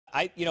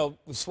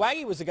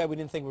Swaggy was the guy we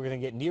didn't think we were going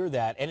to get near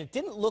that, and it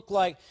didn't look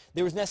like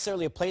there was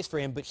necessarily a place for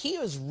him, but he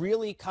has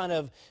really kind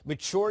of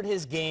matured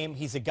his game.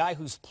 He's a guy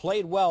who's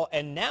played well,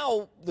 and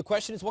now the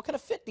question is, what kind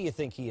of fit do you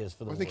think he is for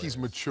the Warriors? I think he's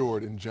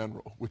matured in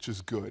general, which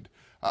is good.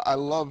 I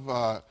love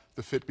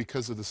the fit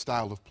because of the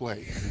style of play.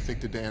 I think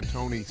the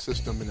D'Antoni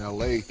system in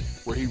L.A.,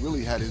 where he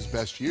really had his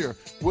best year,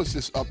 was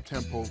this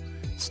up-tempo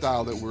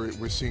style that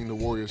we're seeing the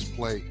Warriors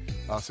play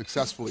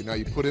successfully. Now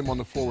you put him on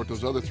the floor with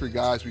those other three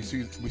guys. We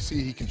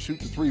see he can shoot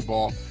the three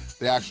ball.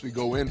 They actually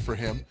go in for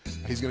him.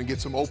 He's going to get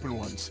some open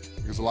ones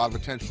because a lot of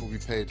attention will be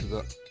paid to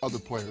the other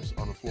players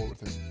on the floor with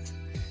him.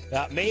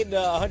 Made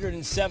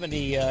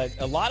 170, a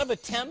lot of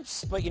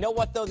attempts, but you know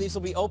what, though? These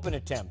will be open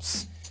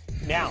attempts.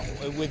 Now,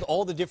 with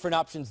all the different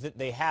options that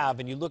they have,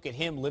 and you look at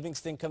him,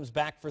 Livingston comes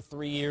back for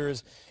 3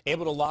 years,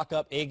 able to lock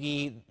up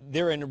Iggy.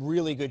 They're in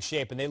really good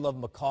shape, and they love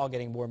McCaw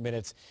getting more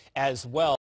minutes as well.